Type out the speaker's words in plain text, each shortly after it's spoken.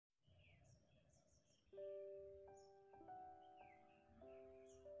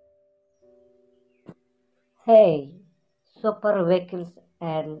Hey, super vehicles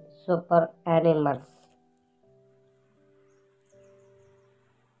and super animals.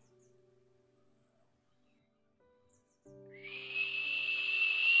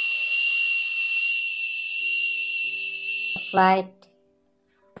 Flight,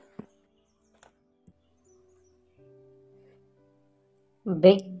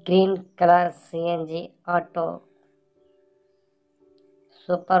 big green color CNG auto,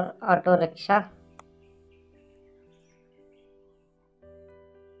 super auto rickshaw.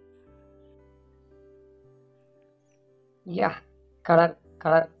 Yeah,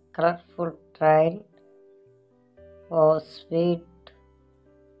 colorful train. Oh, sweet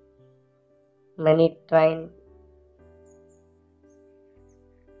mini train.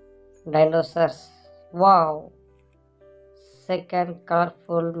 Dinosaurs. Wow, second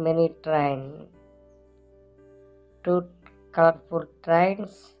colorful mini train. Two colorful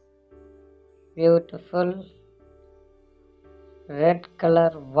trains. Beautiful red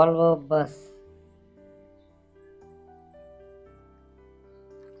color Volvo bus.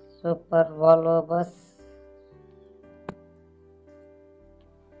 Super Volvo bus.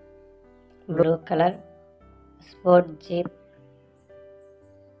 Blue color sport jeep.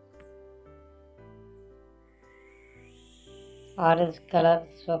 Orange color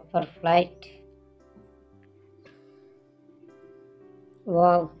super flight.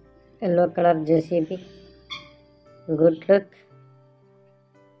 Wow, yellow color JCB. Good look.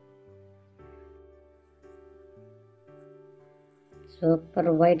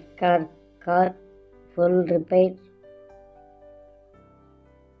 Super white car full repair.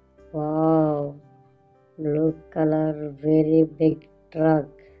 Wow, blue color very big truck.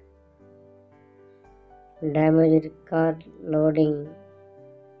 Damaged car loading.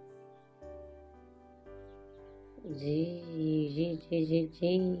 G.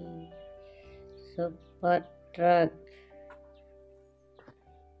 Super truck.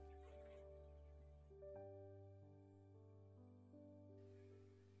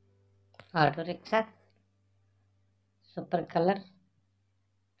 Auto rickshaw. Super color.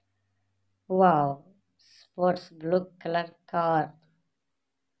 Wow, sports blue color car.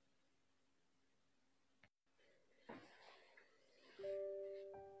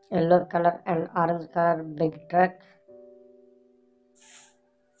 Yellow color and orange color big truck.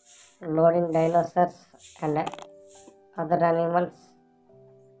 Loading dinosaurs and other animals.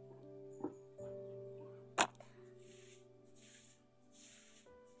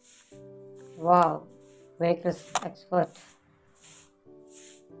 Wow, vehicles expert.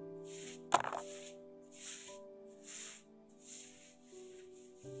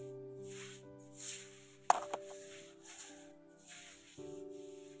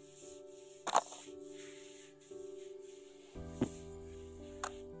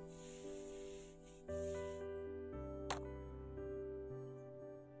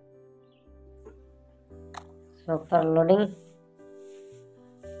 Super loading.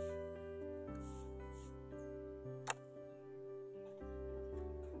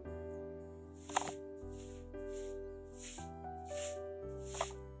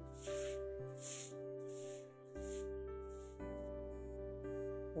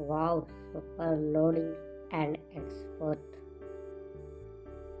 Wow, super loading and export.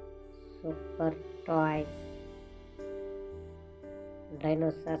 Super toys,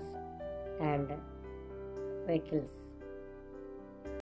 dinosaurs and vehicles.